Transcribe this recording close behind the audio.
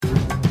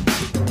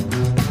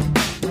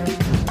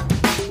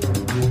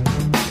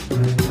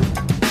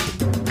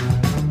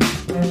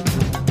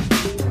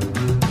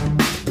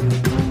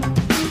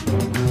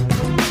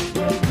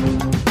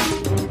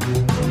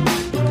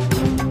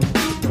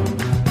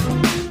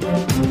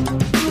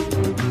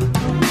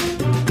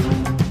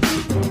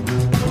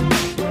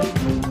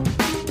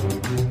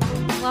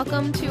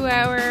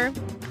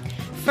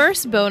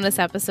first bonus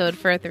episode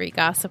for Three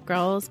Gossip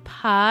Girls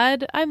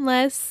pod. I'm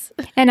Liz.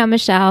 And I'm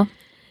Michelle.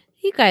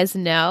 You guys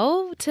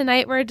know,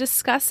 tonight we're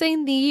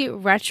discussing the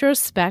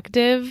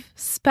Retrospective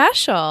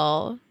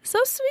Special. So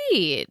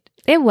sweet.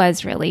 It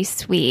was really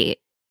sweet.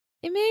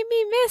 It made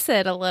me miss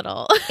it a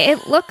little.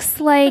 It looks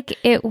like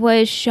it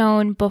was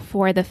shown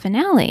before the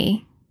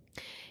finale.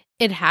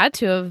 It had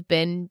to have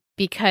been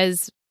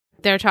because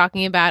they're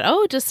talking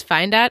about, just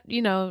find out,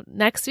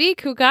 next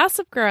week who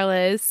Gossip Girl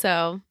is.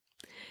 So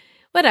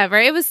whatever.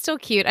 It was still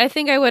cute. I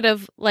think I would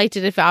have liked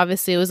it if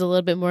obviously it was a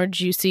little bit more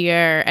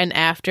juicier and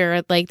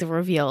after like the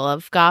reveal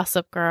of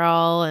Gossip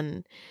Girl.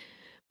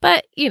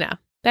 But,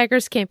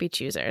 beggars can't be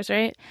choosers,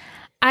 right?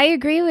 I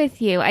agree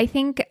with you. I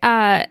think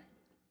that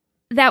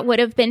would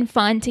have been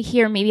fun to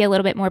hear maybe a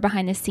little bit more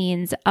behind the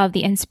scenes of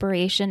the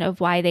inspiration of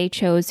why they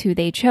chose who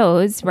they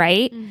chose,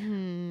 right?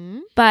 Mm-hmm.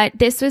 But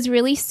this was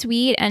really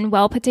sweet and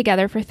well put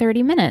together for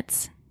 30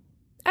 minutes.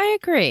 I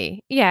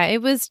agree. Yeah,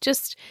 it was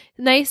just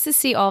nice to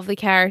see all of the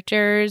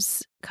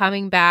characters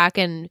coming back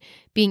and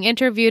being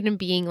interviewed and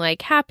being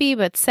like happy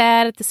but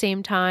sad at the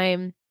same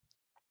time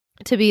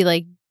to be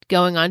like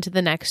going on to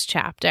the next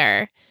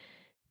chapter.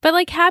 But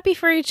like happy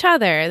for each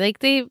other. Like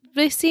they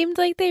seemed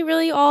like they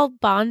really all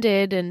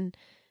bonded, and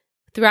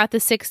throughout the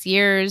 6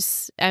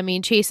 years, I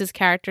mean, Chase said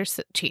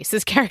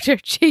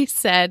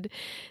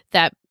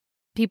that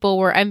people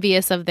were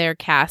envious of their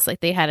cast, like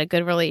they had a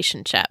good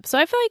relationship. So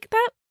I feel like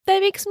that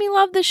makes me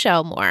love the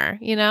show more,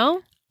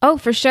 Oh,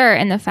 for sure.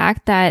 And the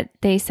fact that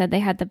they said they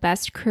had the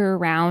best crew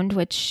around,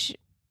 which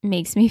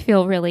makes me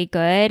feel really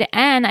good.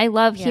 And I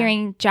love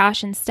hearing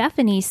Josh and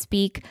Stephanie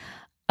speak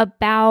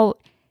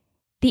about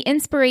the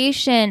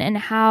inspiration and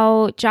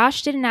how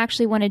Josh didn't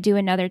actually want to do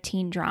another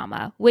teen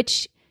drama,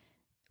 which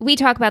we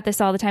talk about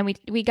this all the time.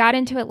 We got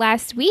into it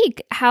last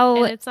week.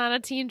 And it's not a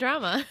teen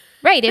drama.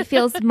 Right. It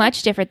feels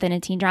much different than a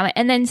teen drama.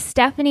 And then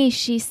Stephanie,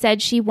 she said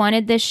she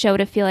wanted this show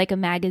to feel like a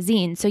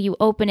magazine. So you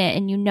open it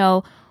and you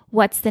know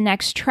what's the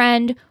next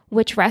trend,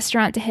 which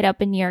restaurant to hit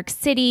up in New York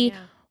City,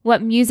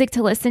 what music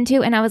to listen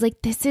to. And I was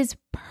like, this is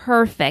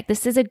perfect.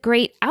 This is a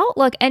great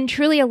outlook and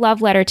truly a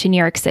love letter to New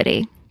York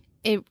City.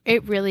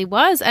 It really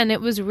was. And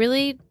it was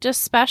really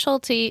just special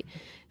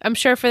I'm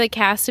sure, for the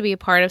cast to be a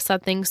part of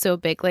something so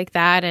big like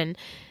that. And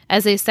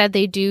as they said,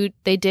 they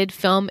did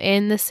film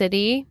in the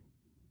city.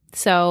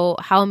 So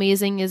how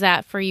amazing is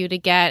that for you to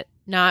get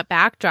not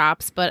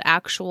backdrops, but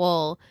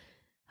actual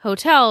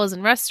hotels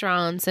and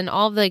restaurants and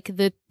all like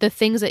the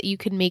things that you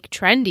could make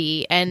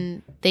trendy.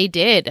 And they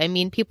did. I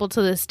mean, people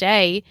to this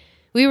day,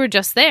 we were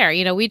just there.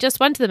 We just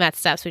went to the Met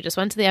Steps. We just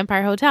went to the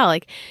Empire Hotel.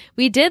 Like,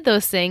 we did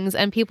those things,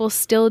 and people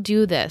still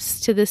do this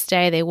to this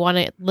day. They want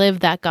to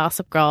live that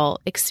Gossip Girl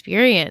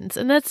experience.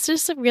 And that's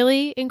just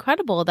really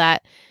incredible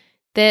that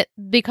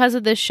because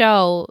of this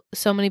show,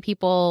 so many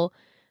people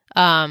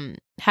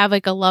have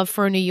like a love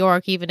for New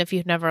York, even if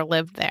you've never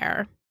lived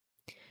there.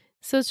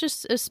 So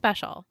it's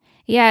special.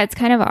 Yeah, it's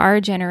kind of our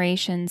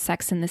generation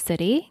Sex and the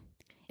City.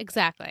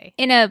 Exactly.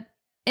 In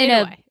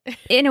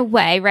a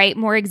way, right?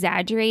 More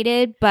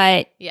exaggerated,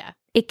 but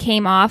it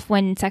came off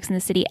when Sex and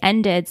the City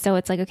ended. So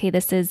it's like, okay,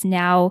 this is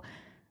now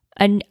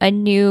a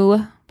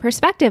new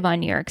perspective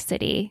on New York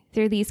City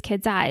through these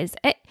kids' eyes.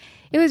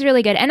 It was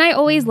really good. And I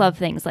always love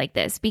things like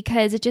this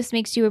because it just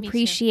makes you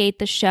appreciate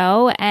the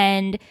show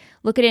and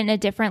look at it in a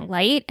different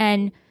light.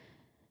 And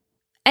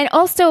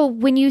also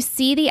when you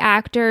see the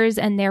actors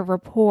and their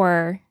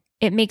rapport,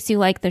 it makes you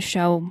like the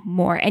show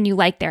more, and you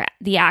like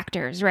the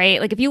actors,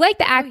 right? Like if you like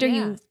the actor,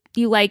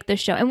 you like the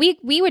show. And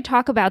we would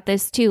talk about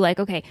this too. Like,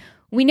 okay,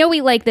 we know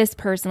we like this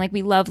person. Like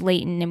we love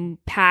Leighton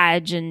and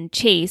Padge and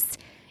Chase.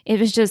 It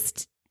was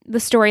just the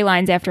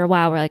storylines after a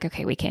while. We're like,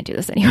 okay, we can't do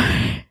this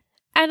anymore.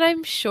 And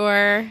I'm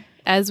sure,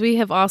 as we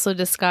have also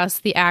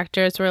discussed, the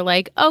actors were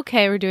like,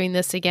 okay, we're doing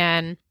this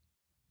again.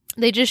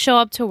 They just show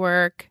up to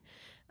work.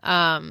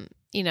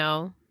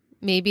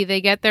 Maybe they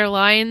get their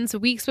lines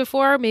weeks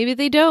before, maybe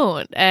they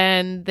don't.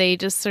 And they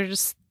just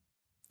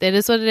it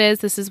is what it is.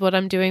 This is what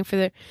I'm doing for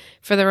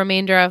the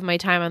remainder of my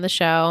time on the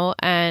show.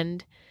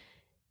 And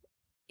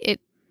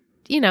it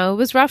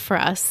was rough for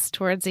us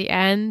towards the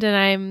end.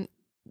 And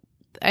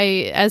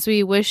as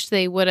we wished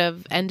they would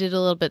have ended a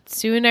little bit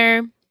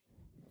sooner,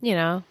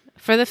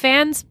 for the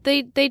fans,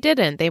 they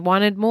didn't. They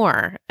wanted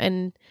more.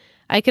 And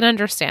I can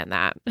understand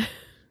that.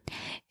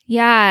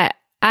 Yeah.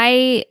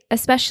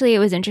 Especially it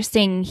was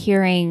interesting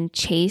hearing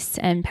Chase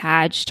and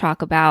Padge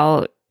talk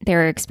about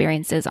their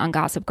experiences on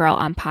Gossip Girl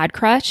on Pod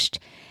Crushed.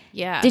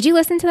 Yeah. Did you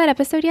listen to that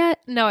episode yet?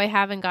 No, I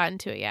haven't gotten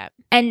to it yet.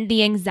 And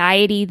the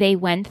anxiety they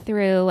went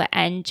through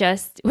and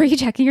were you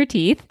checking your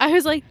teeth? I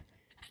was like,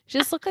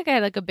 just look like I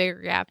had like a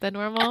bigger gap than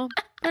normal.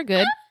 They're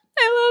good.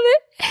 I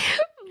love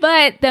it.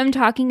 But them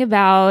talking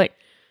about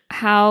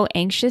how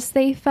anxious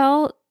they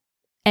felt,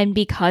 and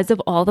because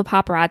of all the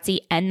paparazzi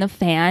and the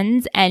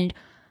fans and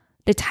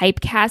the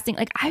typecasting,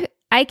 like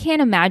I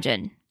can't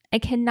imagine. I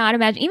cannot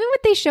imagine. Even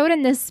what they showed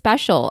in this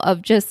special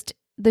of just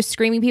the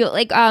screaming people,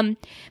 like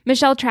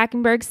Michelle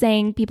Trachtenberg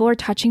saying people were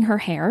touching her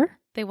hair.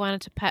 They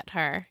wanted to pet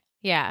her.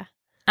 Yeah.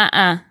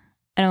 I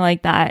don't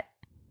like that.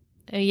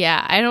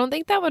 Yeah, I don't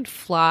think that would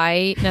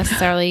fly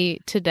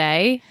necessarily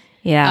today.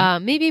 Yeah.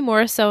 Maybe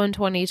more so in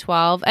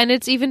 2012. And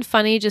it's even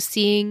funny just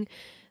seeing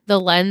the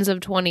lens of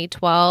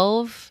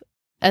 2012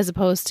 as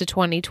opposed to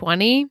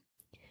 2020.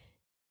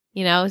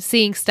 You know,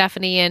 seeing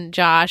Stephanie and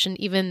Josh, and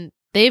even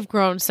they've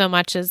grown so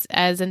much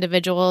as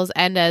individuals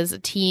and as a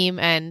team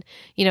and,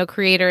 you know,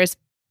 creators.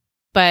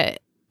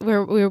 But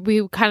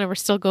we kind of were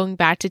still going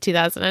back to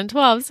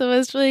 2012. So it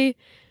was really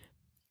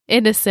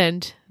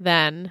innocent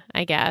then,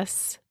 I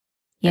guess.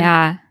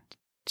 Yeah.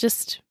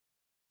 Just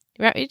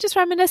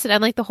reminiscent.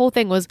 And like the whole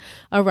thing was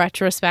a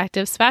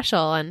retrospective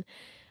special. And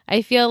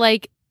I feel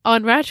like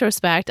on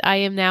retrospect, I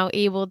am now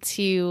able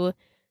to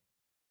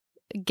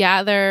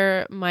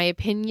gather my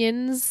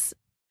opinions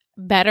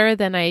better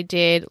than I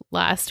did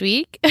last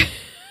week.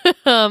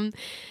 And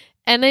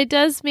it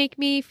does make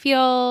me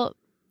feel,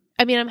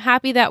 I mean, I'm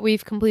happy that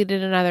we've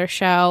completed another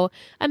show.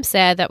 I'm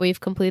sad that we've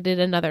completed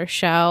another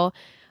show.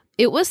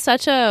 It was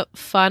such a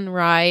fun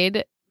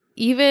ride.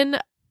 Even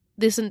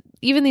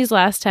these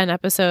last 10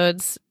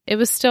 episodes, it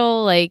was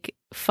still like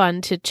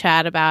fun to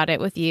chat about it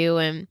with you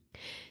and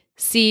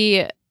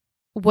see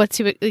what's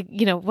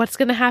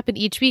going to happen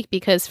each week,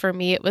 because for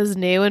me it was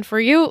new and for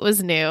you it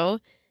was new.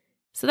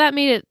 So that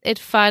made it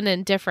fun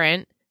and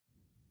different.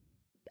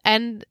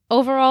 And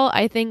overall,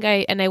 I think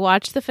I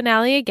watched the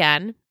finale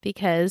again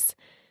because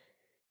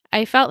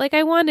I felt like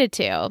I wanted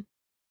to.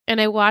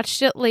 And I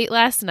watched it late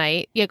last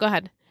night. Yeah, go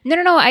ahead.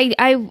 No.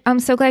 I'm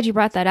so glad you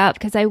brought that up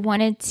because I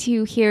wanted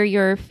to hear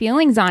your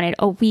feelings on it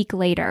a week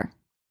later.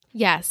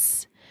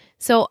 Yes.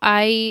 So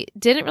I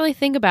didn't really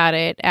think about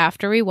it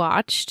after we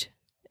watched.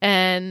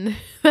 And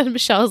then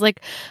Michelle was like,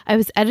 I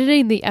was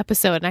editing the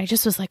episode and I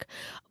just was like,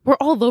 we're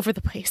all over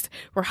the place.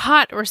 We're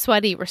hot, we're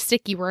sweaty, we're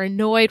sticky, we're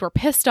annoyed, we're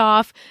pissed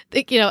off,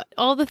 like, you know,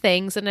 all the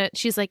things. And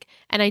she's like,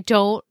 and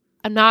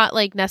I'm not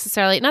like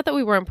necessarily, not that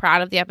we weren't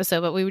proud of the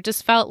episode, but we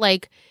just felt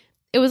like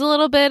it was a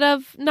little bit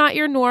of not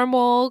your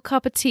normal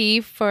cup of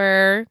tea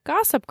for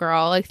Gossip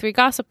Girl, like 3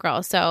 Gossip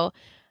Girls. So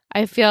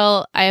I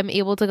feel I am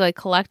able to like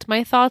collect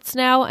my thoughts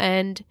now,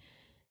 and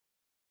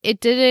it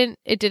didn't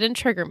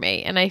trigger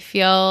me. And I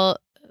feel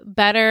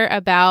better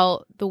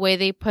about the way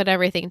they put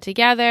everything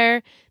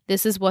together.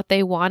 This is what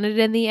they wanted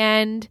in the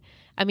end.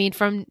 I mean,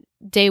 from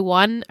day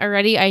one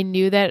already, I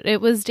knew that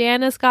it was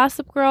Dan as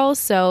Gossip Girl.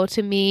 So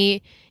to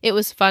me, it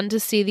was fun to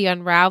see the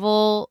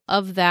unravel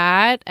of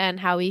that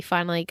and how he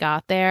finally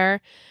got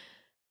there.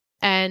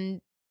 And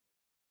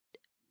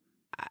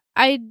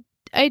I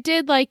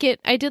did like it.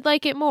 I did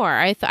like it more.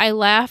 I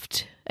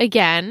laughed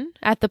again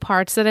at the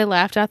parts that I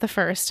laughed at the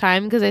first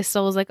time because I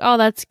still was like, oh,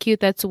 that's cute,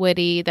 that's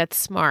witty, that's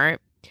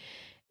smart.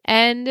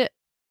 And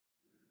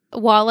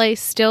while I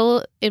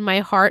still in my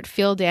heart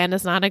feel Dan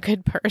is not a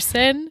good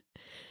person,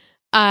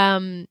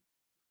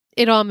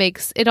 it all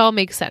makes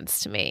sense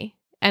to me,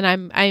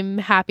 and I'm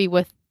happy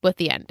with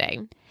the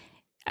ending.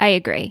 I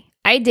agree.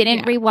 I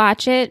didn't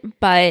rewatch it,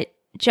 but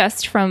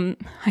just from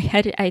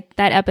that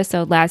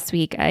episode last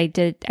week, I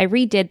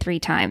redid 3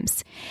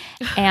 times,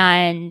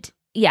 and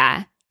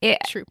yeah.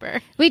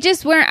 Trooper.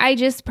 I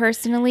just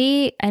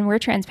personally, and we're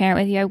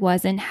transparent with you, I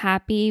wasn't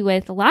happy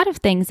with a lot of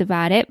things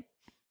about it.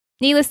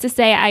 Needless to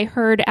say, I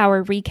heard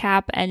our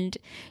recap and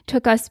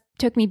took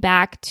me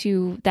back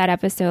to that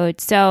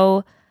episode.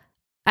 So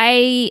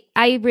I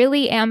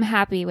really am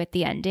happy with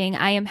the ending.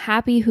 I am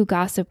happy who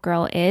Gossip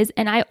Girl is.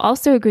 And I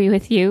also agree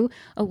with you.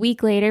 A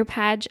week later,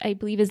 Padge, I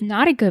believe, is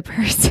not a good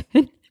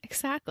person.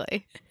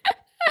 Exactly.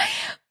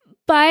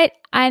 But,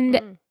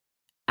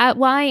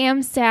 while I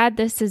am sad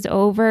this is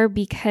over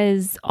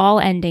because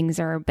all endings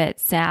are a bit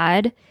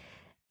sad,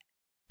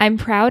 I'm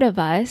proud of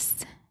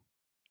us.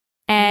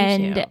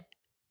 And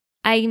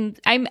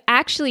I'm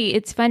actually,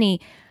 it's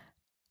funny.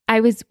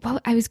 I was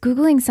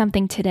Googling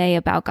something today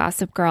about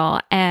Gossip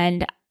Girl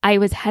and I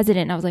was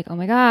hesitant. I was like, oh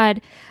my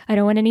God, I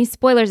don't want any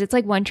spoilers. It's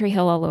like One Tree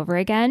Hill all over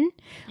again.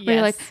 Yes. Where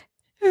you're like,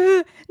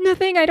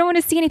 nothing, I don't want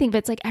to see anything, but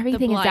it's like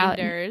everything is out.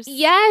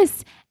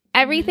 Yes.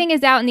 Everything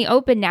is out in the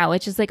open now,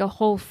 which is like a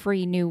whole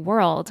free new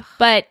world.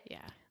 But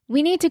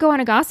we need to go on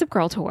a Gossip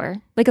Girl tour,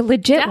 like a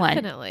legit one.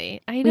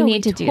 Definitely. I know we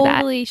need to do that.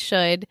 Totally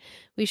should.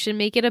 We should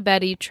make it a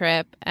Betty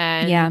trip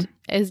and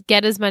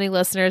get as many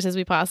listeners as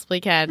we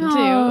possibly can to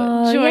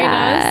join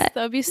us.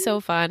 That would be so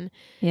fun.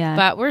 Yeah.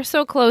 But we're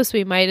so close,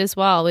 we might as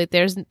well.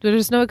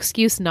 There's no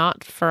excuse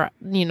not for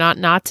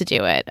not to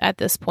do it at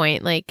this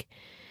point. Like,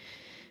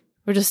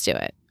 we'll just do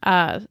it.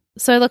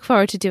 So I look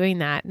forward to doing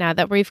that now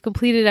that we've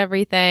completed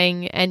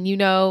everything and you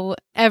know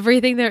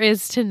everything there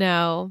is to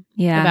know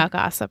about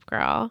Gossip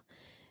Girl.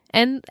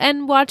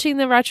 And watching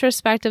the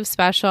retrospective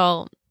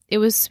special, it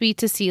was sweet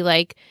to see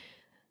like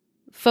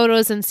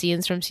photos and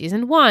scenes from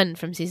season 1,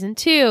 from season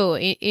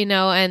 2, you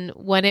know, and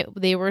when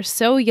they were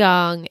so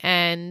young,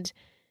 and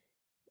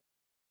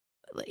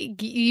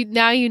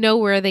now you know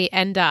where they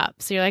end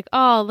up. So you're like,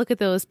 oh, look at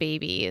those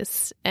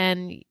babies,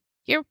 and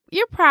you're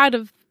proud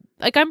of,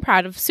 like, I'm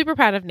super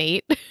proud of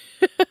Nate.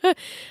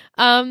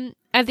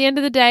 At the end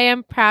of the day,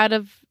 I'm proud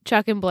of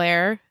Chuck and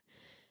Blair,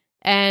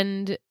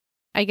 and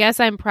I guess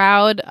I'm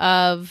proud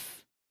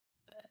of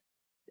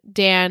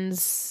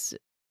Dan's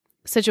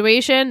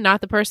situation,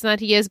 not the person that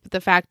he is, but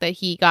the fact that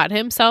he got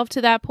himself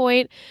to that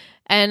point.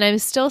 And I'm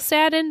still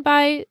saddened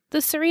by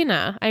the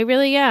Serena. I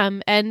really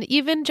am. And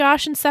even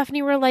Josh and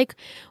Stephanie were like,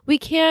 we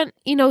can't,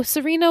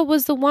 Serena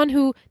was the one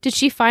who, did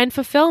she find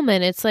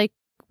fulfillment? It's like,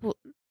 well,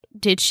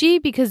 did she?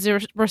 Because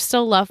we're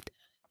still left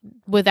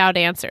without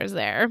answers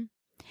there.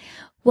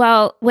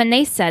 Well, when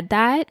they said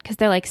that, because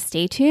they're like,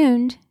 stay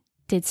tuned,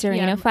 did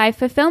Serena find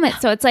fulfillment?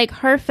 So it's like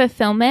her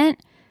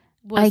fulfillment,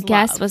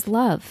 guess, was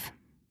love.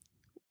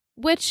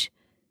 Which,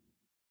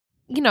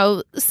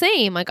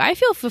 same. Like, I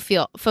feel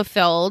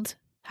fulfilled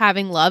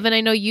having love, and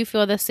I know you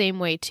feel the same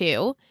way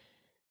too.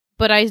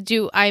 But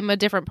I'm a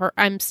different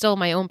I'm still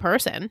my own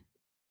person.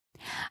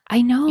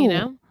 I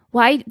know.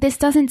 Why this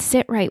doesn't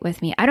sit right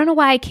with me. I don't know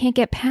why I can't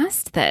get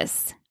past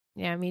this.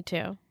 Yeah, me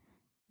too.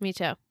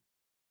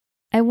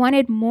 I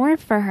wanted more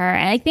for her.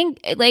 And I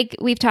think, like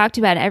we've talked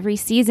about, every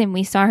season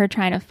we saw her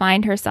trying to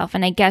find herself.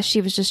 And I guess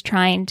she was just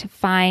trying to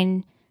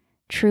find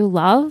true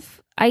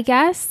love, I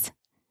guess.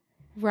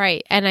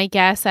 Right. And I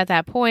guess at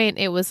that point,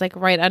 it was like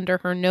right under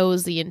her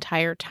nose the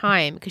entire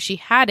time because she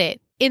had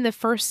it in the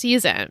first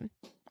season.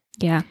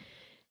 Yeah.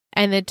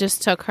 And it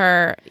just took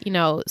her,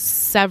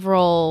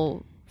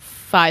 several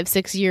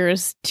 5-6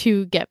 years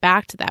to get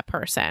back to that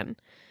person.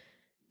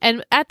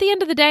 And at the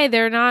end of the day,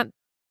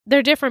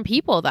 they're different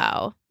people,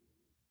 though.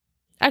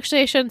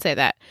 Actually, I shouldn't say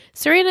that.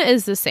 Serena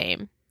is the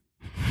same,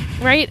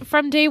 right?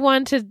 From day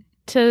 1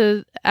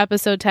 to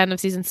episode 10 of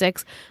season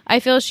 6, I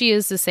feel she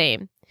is the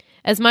same.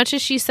 As much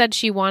as she said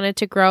she wanted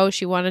to grow,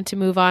 she wanted to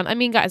move on. I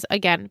mean, guys,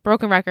 again,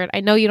 broken record. I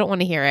know you don't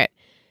want to hear it.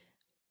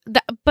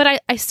 But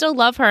I still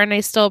love her and I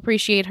still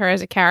appreciate her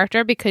as a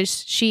character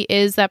because she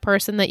is that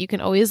person that you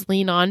can always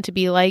lean on to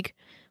be like,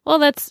 well,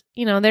 that's,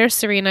 there's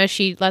Serena.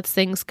 She lets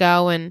things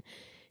go and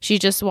she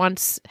just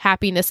wants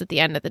happiness at the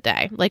end of the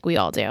day, like we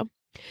all do.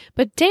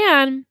 But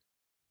Dan,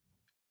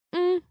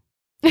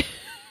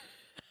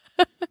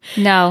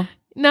 no,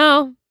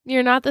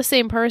 you're not the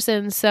same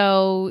person.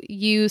 So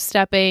you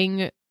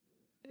stepping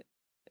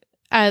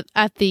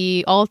at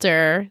the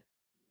altar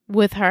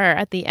with her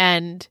at the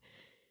end,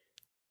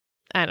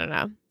 I don't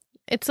know.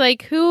 It's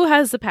like, who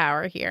has the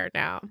power here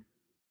now?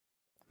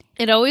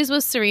 It always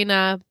was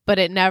Serena, but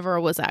it never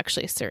was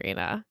actually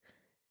Serena.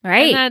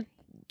 Right. And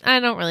I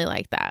don't really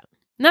like that.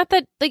 Not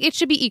that, like, it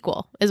should be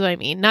equal, is what I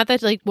mean. Not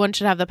that, like, one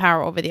should have the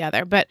power over the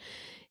other. But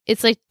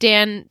it's like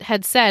Dan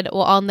had said,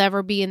 well, I'll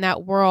never be in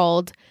that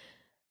world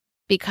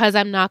because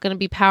I'm not going to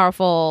be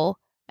powerful.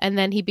 And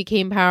then he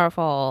became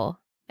powerful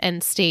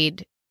and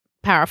stayed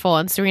powerful.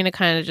 And Serena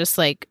kind of just,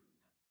 like,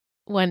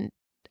 went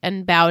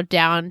and bowed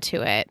down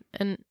to it.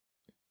 And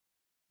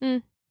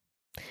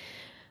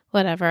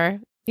whatever.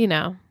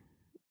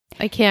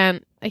 I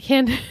can't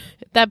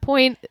at that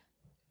point,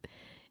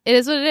 it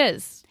is what it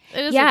is.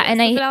 It is, yeah, and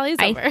the finale's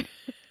over.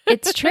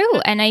 It's true.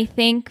 And I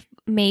think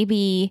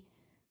maybe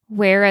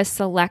we're a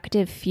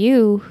selective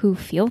few who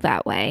feel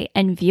that way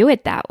and view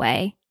it that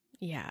way.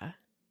 Yeah.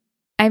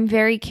 I'm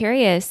very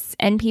curious.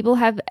 And people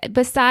have,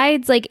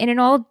 besides, like, in an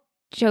all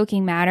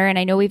joking matter, and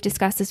I know we've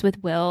discussed this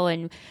with Will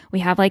and we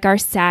have like our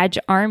Sag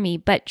army,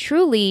 but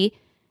truly,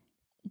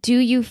 do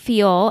you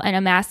feel, and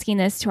I'm asking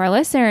this to our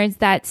listeners,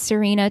 that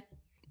Serena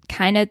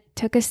kind of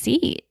took a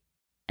seat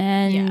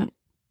and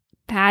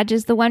Padge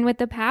is the one with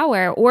the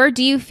power? Or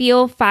do you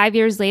feel 5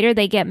 years later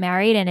they get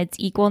married and it's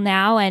equal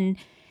now and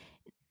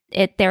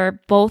they're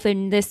both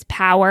in this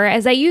power,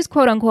 as I use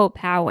quote unquote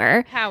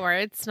power? Power,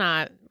 it's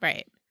not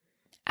right.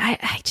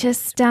 I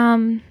just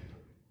and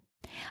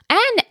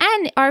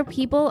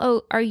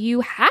are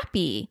you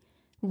happy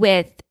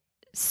with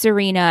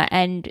Serena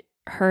and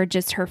her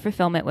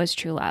fulfillment was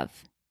true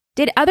love?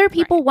 Did other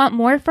people want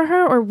more for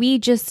her, or we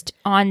just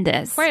on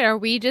this? Right, are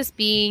we just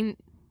being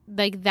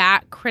like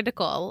that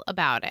critical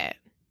about it?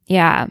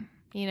 Yeah.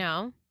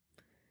 And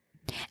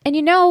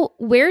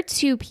we're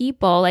two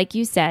people, like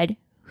you said,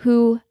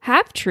 who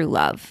have true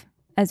love,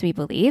 as we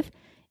believe,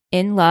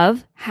 in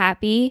love,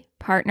 happy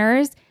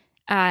partners,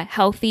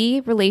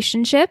 healthy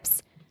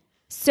relationships.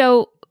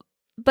 So,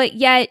 but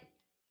yet,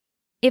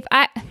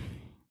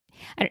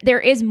 there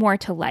is more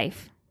to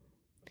life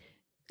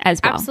as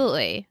well.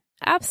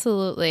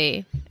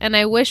 Absolutely. And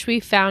I wish we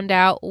found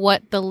out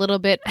what the little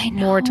bit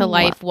more to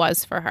life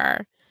was for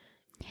her.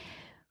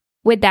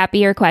 Would that be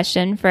your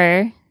question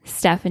for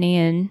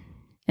Stephanie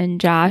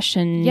and Josh?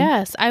 And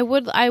yes, I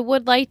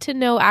would like to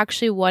know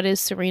actually, what is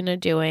Serena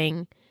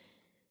doing?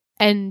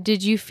 And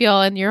did you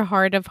feel in your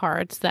heart of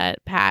hearts that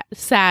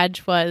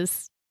Sag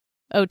was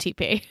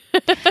OTP?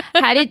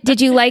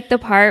 Did you like the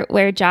part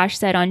where Josh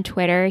said on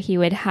Twitter he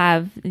would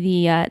have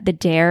the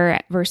dare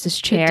versus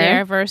chair? The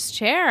dare versus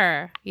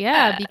chair.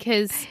 Yeah,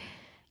 because,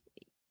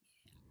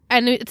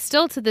 and it's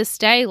still to this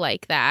day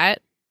like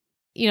that.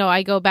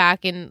 I go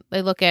back and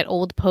I look at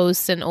old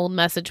posts and old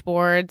message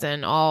boards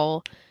and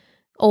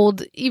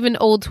even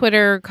old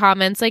Twitter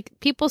comments. Like,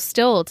 people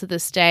still to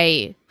this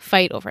day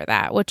fight over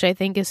that, which I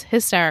think is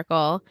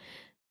hysterical.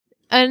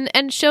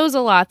 And shows a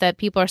lot that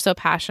people are so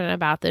passionate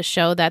about this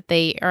show that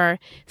they are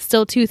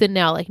still tooth and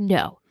nail. Like,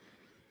 no,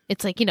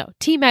 it's like,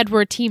 Team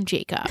Edward, Team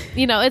Jacob.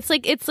 It's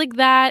like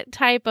that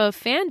type of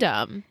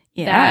fandom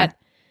that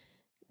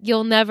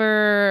you'll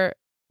never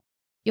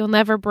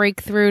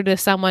break through to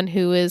someone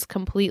who is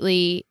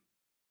completely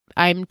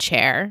I'm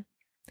chair.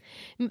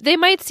 They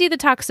might see the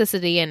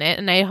toxicity in it,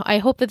 and I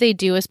hope that they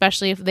do,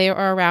 especially if they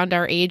are around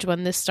our age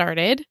when this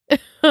started.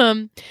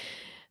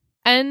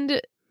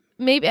 And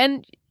maybe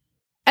and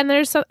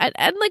there's some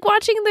and like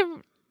watching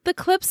the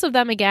clips of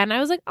them again, I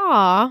was like,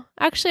 "Aw,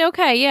 actually,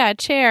 okay, yeah,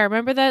 chair.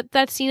 Remember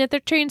that scene at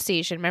the train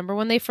station? Remember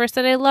when they first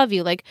said I love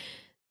you?" Like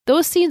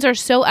those scenes are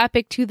so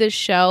epic to this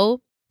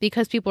show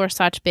because people are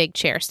such big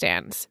chair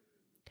stans.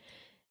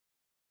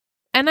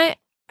 And I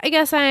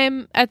guess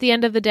I'm, at the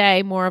end of the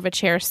day, more of a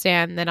chair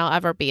stan than I'll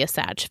ever be a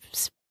Sag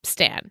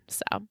stan.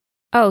 So.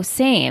 Oh,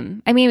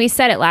 same. I mean, we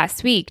said it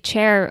last week,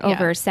 chair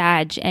over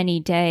Sag any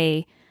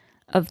day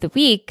of the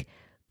week.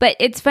 But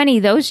it's funny,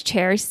 those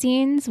chair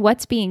scenes,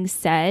 what's being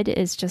said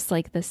is just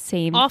like the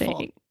same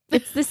thing.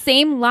 It's the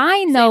same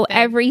line, though,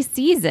 every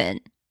season.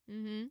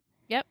 Mm-hmm.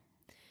 Yep.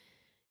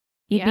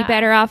 You'd be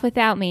better off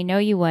without me. No,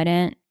 you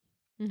wouldn't.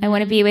 Mm-hmm. I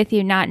want to be with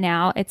you, not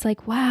now. It's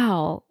like,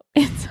 wow,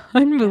 it's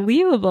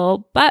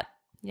unbelievable. But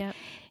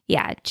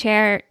yeah,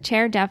 chair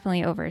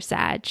definitely over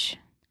Sag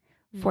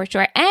for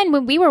sure. And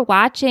when we were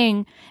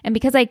watching, and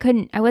because I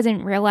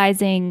wasn't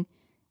realizing,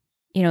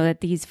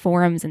 that these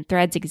forums and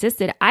threads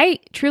existed, I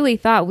truly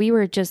thought we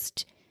were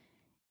just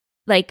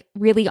like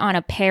really on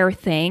a pair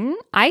thing.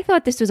 I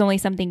thought this was only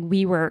something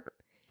we were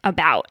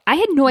about. I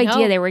had no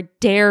idea there were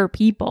Dare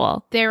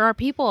people. There are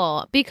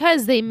people,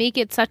 because they make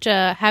it such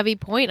a heavy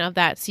point of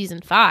that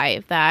season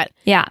 5 that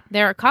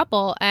they're a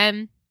couple,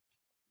 and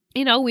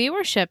we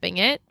were shipping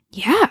it.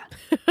 Yeah.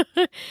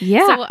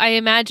 So I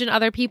imagine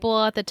other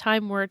people at the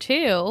time were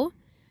too.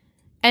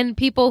 And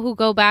people who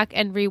go back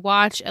and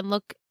rewatch and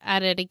look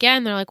at it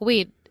again, they're like,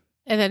 wait.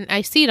 And then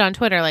I see it on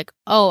Twitter, like,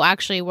 oh,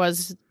 actually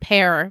was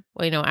pair,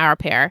 our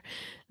pair,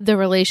 the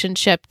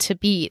relationship to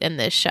beat in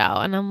this show.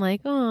 And I'm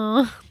like,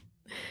 oh,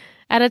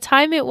 at a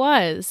time it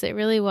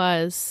really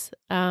was.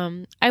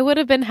 I would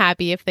have been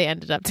happy if they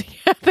ended up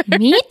together.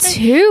 Me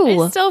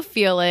too. I still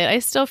feel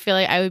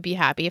it. I would be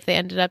happy if they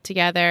ended up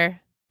together.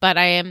 But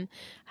I am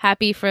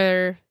happy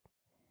for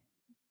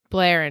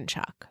Blair and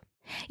Chuck.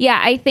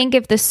 Yeah, I think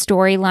if the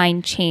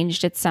storyline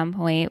changed at some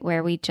point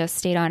where we just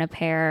stayed on a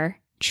pair,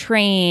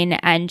 train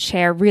and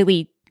chair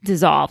really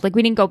dissolved. Like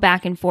we didn't go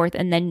back and forth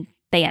and then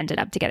they ended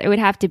up together. It would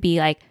have to be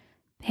like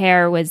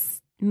pair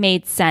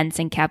made sense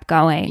and kept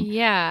going.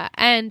 Yeah,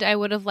 and I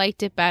would have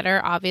liked it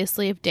better,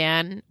 obviously, if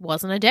Dan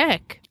wasn't a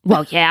dick.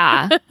 Well,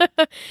 yeah.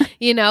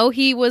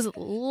 He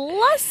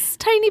was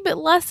tiny bit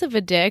less of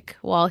a dick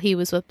while he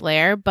was with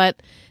Blair.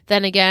 But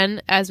then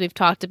again, as we've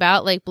talked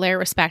about, like Blair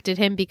respected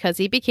him because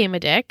he became a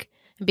dick,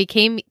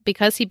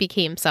 because he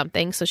became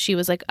something. So she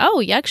was like,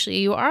 oh, actually,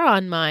 you are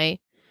on my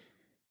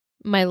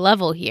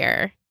level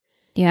here.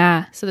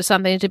 Yeah. So there's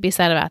something to be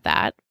said about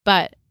that.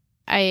 But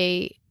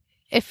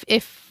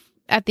if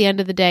at the end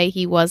of the day,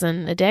 he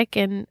wasn't a dick,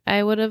 and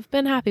I would have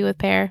been happy with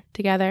pair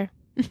together.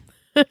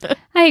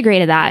 I agree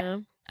to that. Yeah.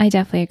 I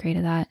definitely agree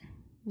to that.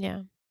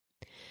 Yeah.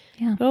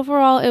 But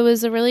overall, it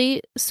was a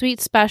really sweet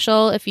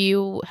special. If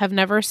you have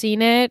never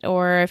seen it,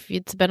 or if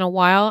it's been a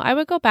while, I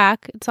would go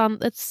back.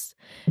 It's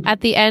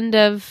at the end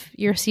of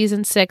your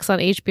season 6 on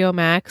HBO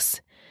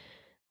Max,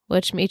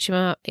 which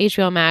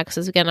HBO Max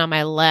is getting on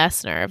my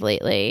last nerve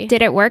lately.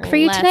 Did it work for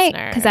you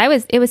tonight?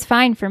 Because it was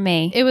fine for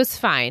me. It was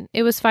fine.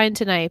 It was fine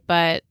tonight,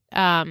 but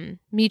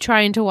me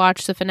trying to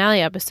watch the finale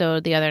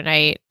episode the other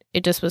night,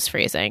 it just was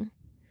freezing.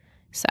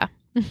 So,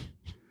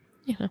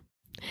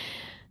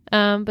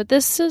 but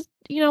this is,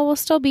 we'll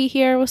still be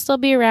here. We'll still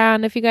be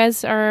around. If you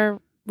guys are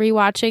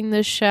rewatching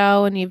this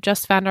show and you've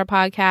just found our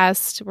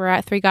podcast, we're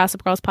at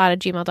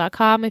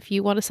 3gossipgirlspod@gmail.com. If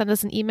you want to send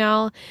us an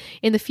email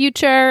in the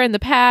future, in the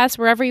past,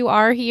 wherever you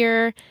are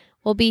here,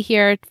 we'll be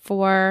here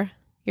for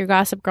your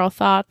Gossip Girl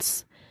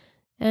thoughts.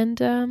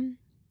 And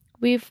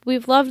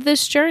we've loved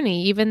this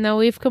journey, even though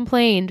we've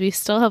complained. We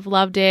still have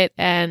loved it,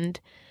 and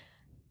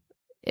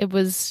it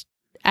was,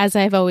 as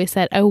I've always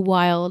said, a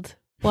wild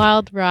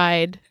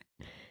ride.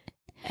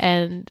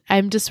 And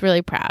I'm just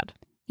really proud.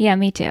 Yeah,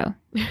 me too.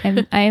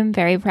 I am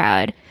very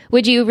proud.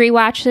 Would you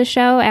rewatch the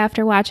show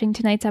after watching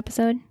tonight's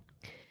episode?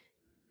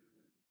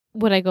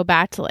 Would I go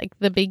back to like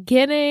the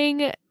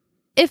beginning?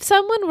 If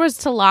someone was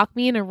to lock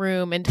me in a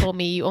room and told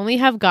me you only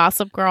have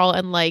Gossip Girl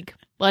and like,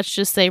 let's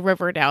just say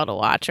Riverdale to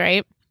watch,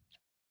 right?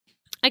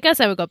 I guess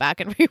I would go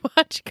back and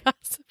rewatch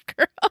Gossip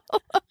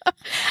Girl.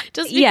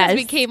 Just because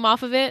we came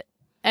off of it.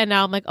 And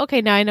now I'm like,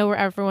 okay, now I know where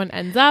everyone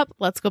ends up.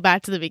 Let's go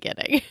back to the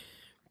beginning.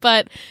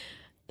 But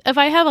if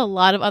I have a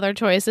lot of other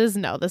choices,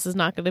 no, this is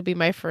not going to be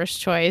my first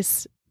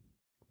choice.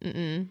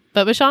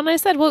 But Michelle and I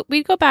said, well,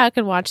 we'd go back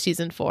and watch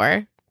season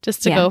 4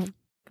 just to go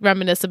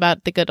reminisce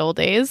about the good old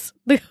days,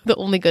 the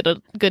only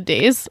good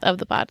days of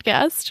the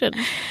podcast and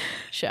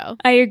show.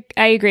 I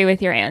agree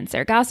with your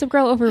answer. Gossip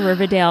Girl over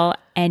Riverdale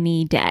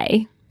any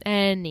day.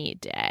 Any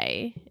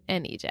day,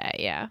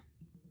 yeah.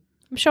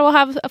 I'm sure we'll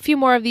have a few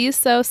more of these,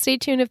 so stay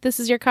tuned if this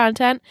is your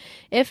content.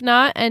 If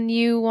not, and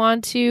you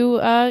want to,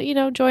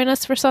 join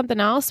us for something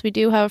else, we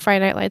do have a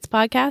Friday Night Lights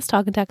podcast,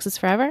 Talking Texas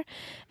Forever.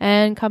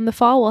 And come the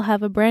fall, we'll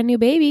have a brand new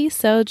baby,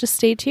 so just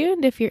stay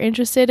tuned. If you're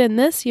interested in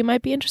this, you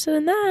might be interested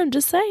in that. I'm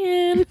just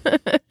saying.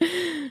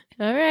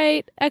 All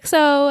right.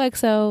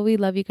 XOXO. We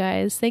love you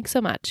guys. Thanks so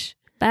much.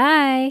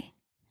 Bye.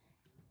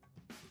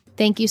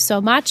 Thank you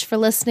so much for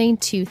listening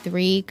to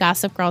 3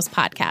 Gossip Girls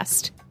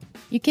Podcast.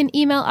 You can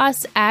email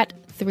us at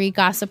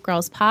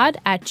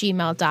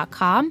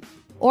 3gossipgirlspod@gmail.com.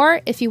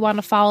 Or if you want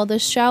to follow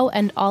this show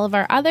and all of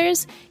our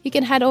others, you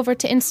can head over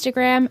to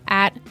Instagram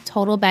at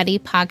Total Betty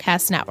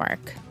Podcast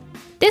Network.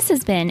 This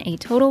has been a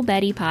Total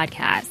Betty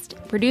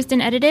podcast, produced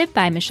and edited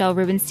by Michelle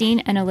Rubenstein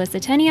and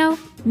Alyssa Tenio,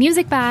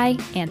 music by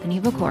Anthony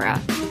Vacora.